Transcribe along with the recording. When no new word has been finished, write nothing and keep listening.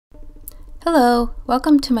Hello,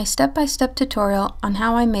 welcome to my step-by-step tutorial on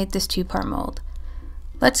how I made this two-part mold.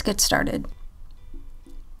 Let's get started.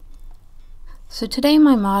 So today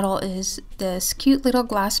my model is this cute little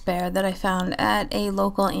glass bear that I found at a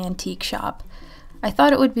local antique shop. I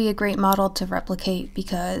thought it would be a great model to replicate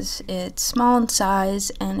because it's small in size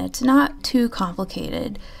and it's not too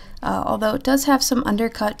complicated, although it does have some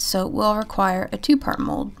undercuts, so it will require a two-part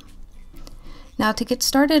mold. Now, to get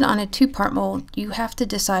started on a two-part mold, you have to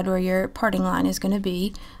decide where your parting line is going to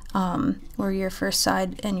be, where your first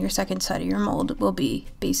side and your second side of your mold will be,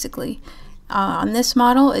 basically. On this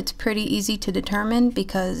model, it's pretty easy to determine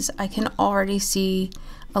because I can already see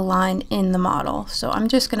a line in the model, so I'm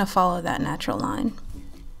just going to follow that natural line.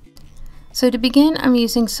 So to begin, I'm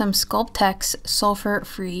using some Sculptex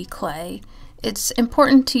sulfur-free clay. It's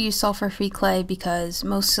important to use sulfur-free clay because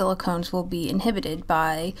most silicones will be inhibited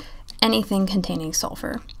by anything containing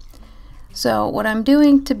sulfur. So what I'm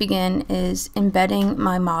doing to begin is embedding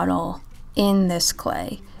my model in this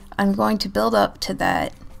clay. I'm going to build up to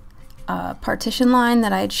that partition line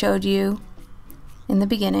that I had showed you in the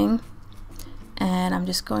beginning, and I'm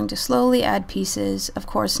just going to slowly add pieces. Of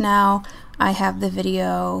course, now I have the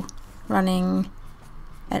video running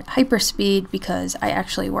at hyperspeed because I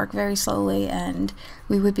actually work very slowly and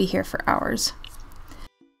we would be here for hours.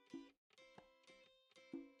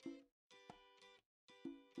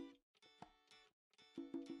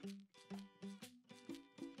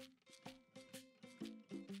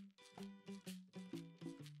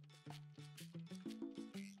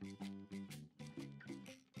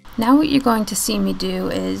 Now what you're going to see me do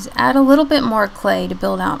is add a little bit more clay to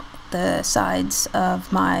build out the sides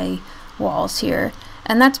of my walls here.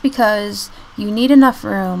 And that's because you need enough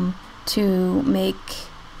room to make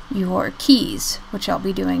your keys, which I'll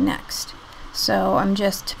be doing next. So I'm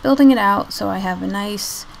just building it out so I have a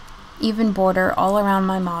nice even border all around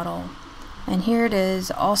my model. And here it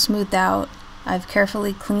is, all smoothed out. I've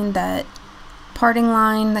carefully cleaned that parting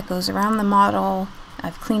line that goes around the model.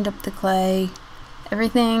 I've cleaned up the clay.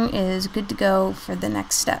 Everything is good to go for the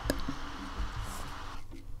next step.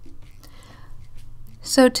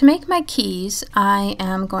 So to make my keys, I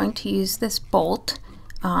am going to use this bolt.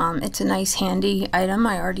 It's a nice handy item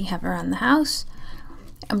I already have around the house.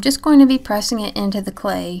 I'm just going to be pressing it into the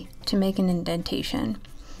clay to make an indentation.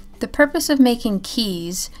 The purpose of making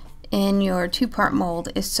keys in your two-part mold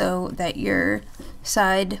is so that your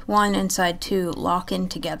side 1 and side 2 lock in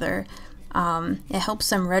together. It helps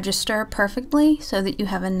them register perfectly so that you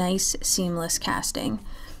have a nice seamless casting.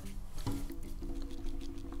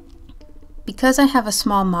 Because I have a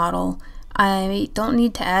small model, I don't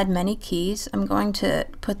need to add many keys. I'm going to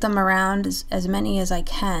put them around as many as I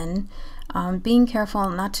can, being careful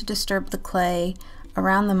not to disturb the clay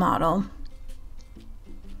around the model.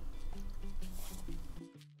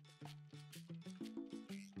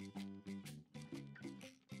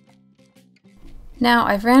 Now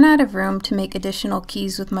I've ran out of room to make additional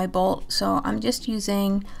keys with my bolt, so I'm just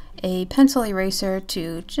using a pencil eraser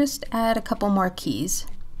to just add a couple more keys.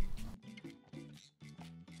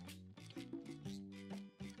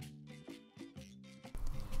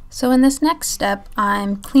 So in this next step,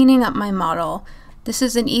 I'm cleaning up my model. This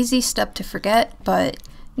is an easy step to forget, but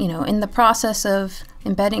in the process of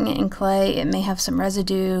embedding it in clay, it may have some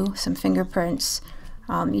residue, some fingerprints.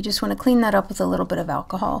 You just want to clean that up with a little bit of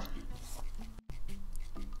alcohol.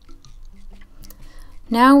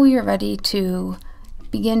 Now we are ready to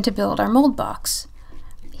begin to build our mold box.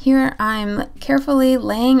 Here I'm carefully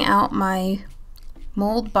laying out my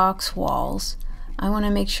mold box walls. I want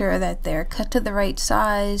to make sure that they're cut to the right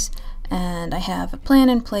size, and I have a plan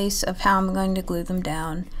in place of how I'm going to glue them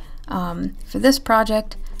down. For this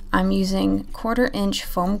project, I'm using 1/4 inch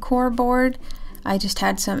foam core board. I just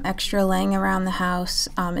had some extra laying around the house.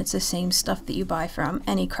 It's the same stuff that you buy from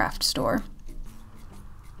any craft store.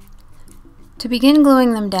 To begin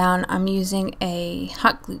gluing them down, I'm using a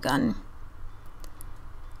hot glue gun.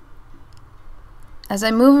 As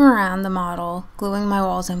I move around the model, gluing my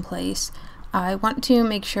walls in place, I want to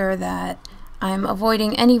make sure that I'm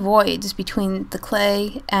avoiding any voids between the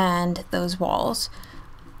clay and those walls.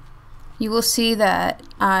 You will see that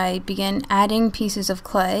I begin adding pieces of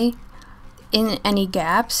clay in any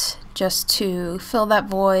gaps just to fill that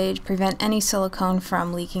void, prevent any silicone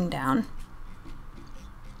from leaking down.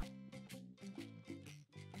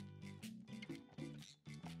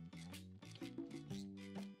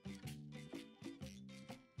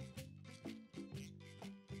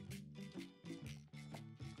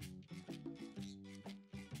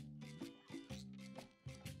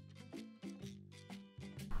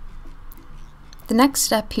 The next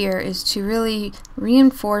step here is to really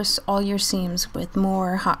reinforce all your seams with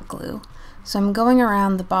more hot glue. So I'm going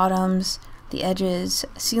around the bottoms, the edges,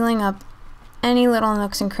 sealing up any little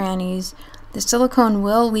nooks and crannies. The silicone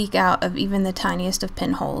will leak out of even the tiniest of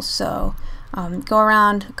pinholes, so go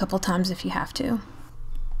around a couple times if you have to.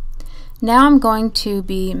 Now I'm going to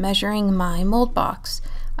be measuring my mold box.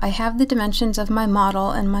 I have the dimensions of my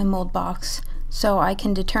model and my mold box, so I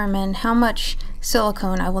can determine how much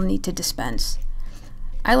silicone I will need to dispense.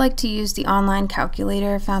 I like to use the online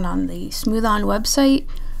calculator found on the Smooth On website,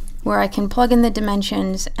 where I can plug in the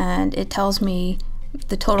dimensions and it tells me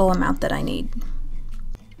the total amount that I need.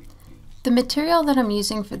 The material that I'm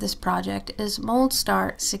using for this project is Mold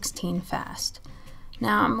Start 16 Fast.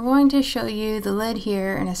 Now I'm going to show you the lid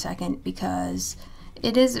here in a second because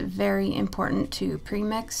it is very important to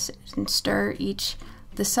premix and stir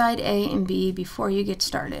the side A and B before you get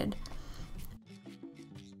started.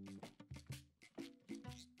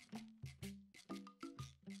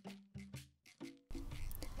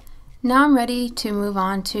 Now I'm ready to move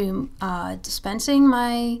on to dispensing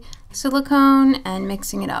my silicone and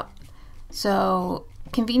mixing it up. So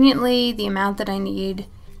conveniently, the amount that I need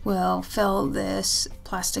will fill this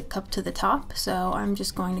plastic cup to the top. So I'm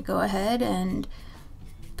just going to go ahead and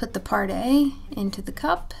put the part A into the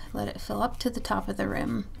cup, let it fill up to the top of the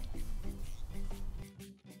rim.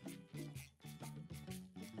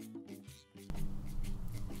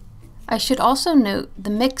 I should also note the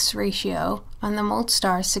mix ratio on the Mold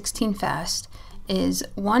Star 16 Fast is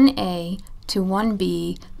 1A to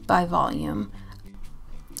 1B by volume.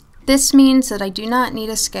 This means that I do not need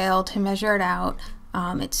a scale to measure it out.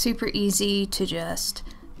 It's super easy to just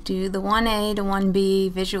do the 1A to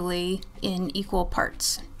 1B visually in equal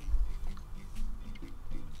parts.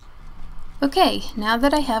 Okay, now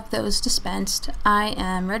that I have those dispensed, I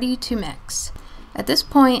am ready to mix. At this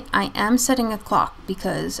point, I am setting a clock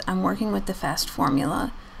because I'm working with the fast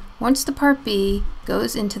formula. Once the part B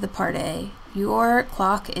goes into the part A, your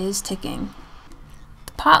clock is ticking.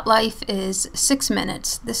 Pot life is 6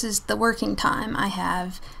 minutes. This is the working time I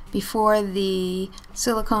have before the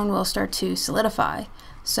silicone will start to solidify.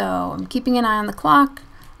 So I'm keeping an eye on the clock.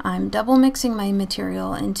 I'm double mixing my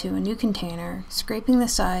material into a new container, scraping the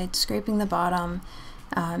sides, scraping the bottom,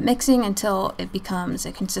 mixing until it becomes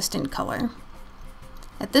a consistent color.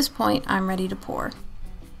 At this point, I'm ready to pour.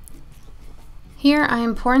 Here I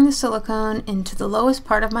am pouring the silicone into the lowest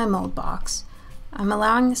part of my mold box. I'm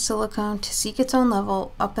allowing the silicone to seek its own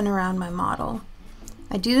level up and around my model.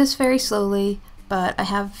 I do this very slowly, but I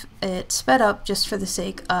have it sped up just for the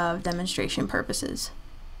sake of demonstration purposes.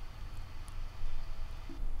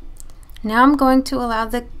 Now I'm going to allow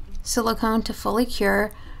the silicone to fully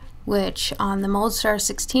cure, which on the Mold Star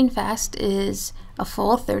 16 Fast is a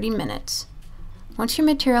full 30 minutes. Once your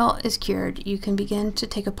material is cured, you can begin to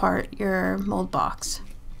take apart your mold box.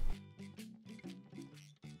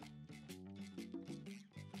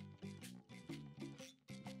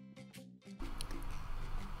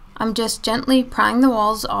 I'm just gently prying the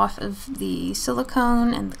walls off of the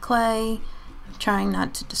silicone and the clay. I'm trying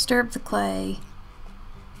not to disturb the clay,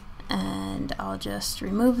 and I'll just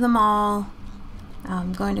remove them all.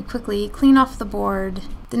 I'm going to quickly clean off the board.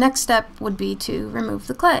 The next step would be to remove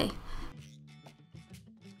the clay.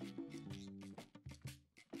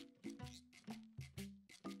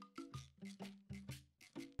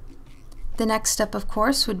 The next step, of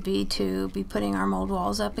course, would be to be putting our mold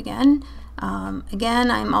walls up again. Again,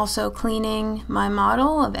 I'm also cleaning my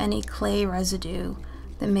model of any clay residue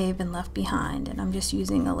that may have been left behind, and I'm just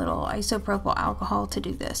using a little isopropyl alcohol to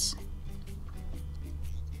do this.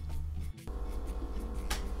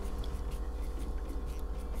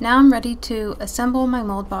 Now I'm ready to assemble my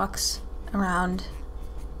mold box around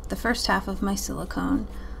the first half of my silicone.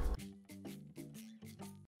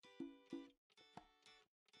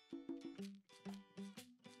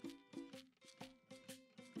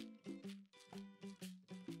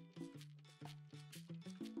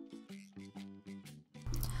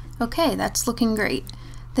 Okay, that's looking great.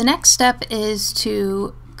 The next step is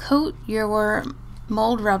to coat your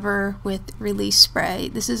mold rubber with release spray.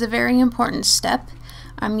 This is a very important step.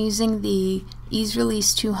 I'm using the Ease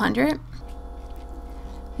Release 200.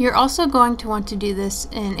 You're also going to want to do this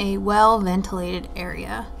in a well-ventilated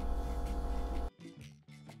area.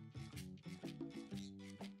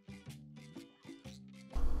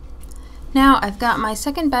 Now I've got my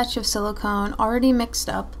second batch of silicone already mixed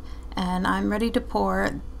up, and I'm ready to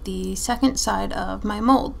pour the second side of my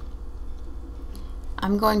mold.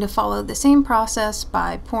 I'm going to follow the same process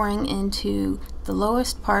by pouring into the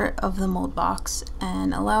lowest part of the mold box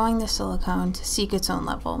and allowing the silicone to seek its own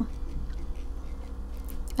level.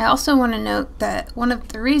 I also want to note that one of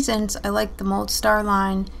the reasons I like the Mold Star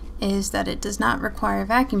line is that it does not require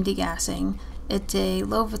vacuum degassing. It's a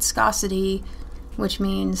low viscosity, which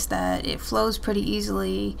means that it flows pretty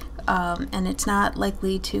easily and it's not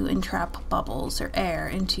likely to entrap bubbles or air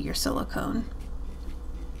into your silicone.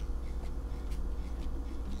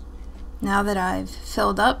 Now that I've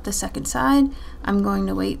filled up the second side, I'm going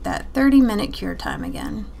to wait that 30-minute cure time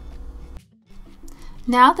again.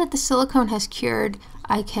 Now that the silicone has cured,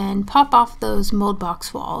 I can pop off those mold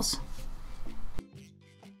box walls.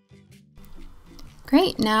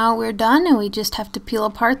 Great, now we're done and we just have to peel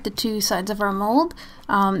apart the two sides of our mold.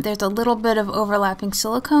 There's a little bit of overlapping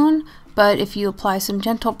silicone, but if you apply some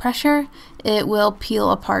gentle pressure, it will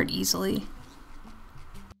peel apart easily.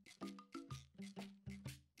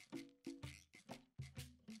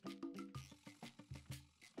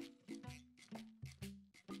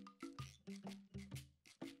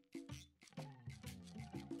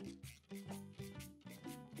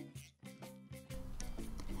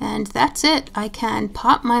 And that's it. I can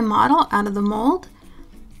pop my model out of the mold.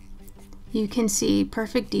 You can see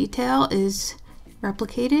perfect detail is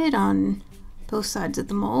replicated on both sides of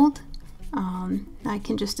the mold. I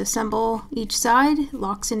can just assemble each side,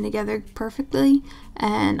 locks in together perfectly,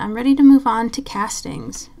 and I'm ready to move on to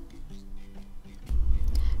castings.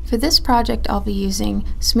 For this project, I'll be using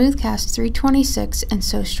Smooth Cast 326 and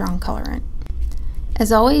So Strong colorant.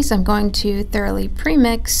 As always, I'm going to thoroughly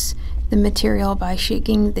pre-mix the material by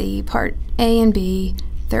shaking the part A and B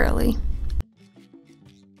thoroughly.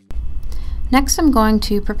 Next, I'm going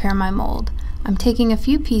to prepare my mold. I'm taking a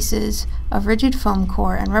few pieces of rigid foam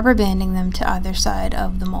core and rubber banding them to either side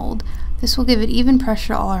of the mold. This will give it even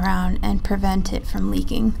pressure all around and prevent it from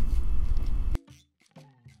leaking.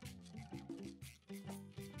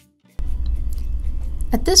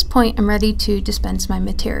 At this point, I'm ready to dispense my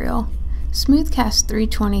material. Smooth Cast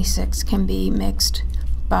 326 can be mixed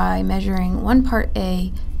by measuring 1 part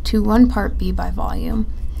A to 1 part B by volume.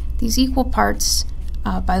 These equal parts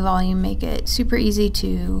by volume make it super easy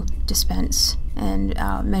to dispense and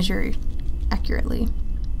measure accurately.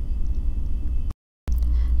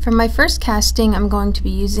 For my first casting, I'm going to be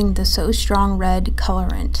using the So Strong red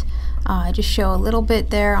colorant. I just show a little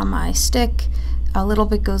bit there on my stick. A little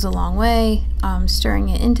bit goes a long way. Stirring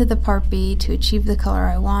it into the part B to achieve the color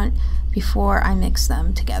I want before I mix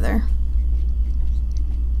them together.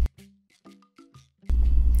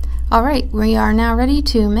 Alright, we are now ready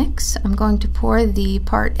to mix. I'm going to pour the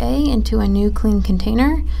part A into a new clean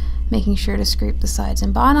container, making sure to scrape the sides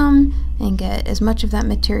and bottom and get as much of that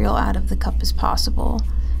material out of the cup as possible.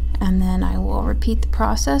 And then I will repeat the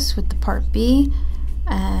process with the part B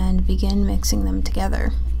and begin mixing them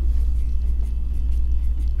together.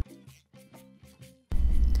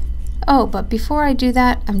 Oh, but before I do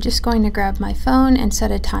that, I'm just going to grab my phone and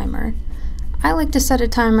set a timer. I like to set a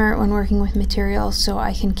timer when working with materials so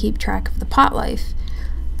I can keep track of the pot life.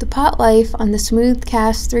 The pot life on the Smooth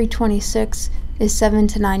Cast 326 is 7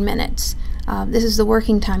 to 9 minutes. This is the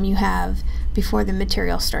working time you have before the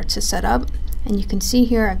material starts to set up. And you can see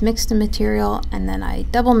here I've mixed the material and then I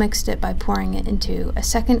double mixed it by pouring it into a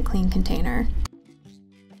second clean container.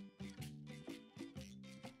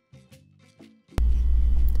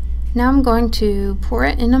 Now I'm going to pour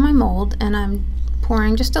it into my mold, and I'm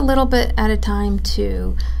pouring just a little bit at a time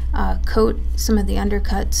to coat some of the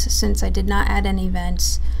undercuts since I did not add any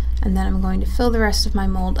vents. And then I'm going to fill the rest of my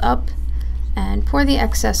mold up and pour the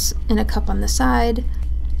excess in a cup on the side,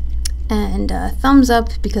 and thumbs up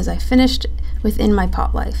because I finished within my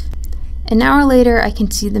pot life. An hour later, I can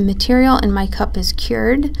see the material in my cup is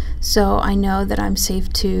cured, so I know that I'm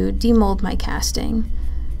safe to demold my casting.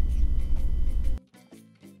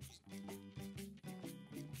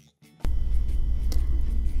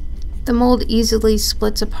 The mold easily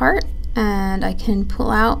splits apart and I can pull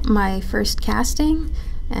out my first casting,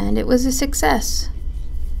 and it was a success.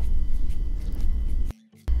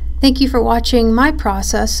 Thank you for watching my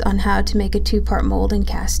process on how to make a 2-part mold in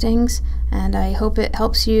castings, and I hope it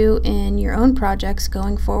helps you in your own projects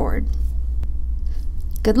going forward.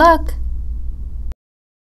 Good luck!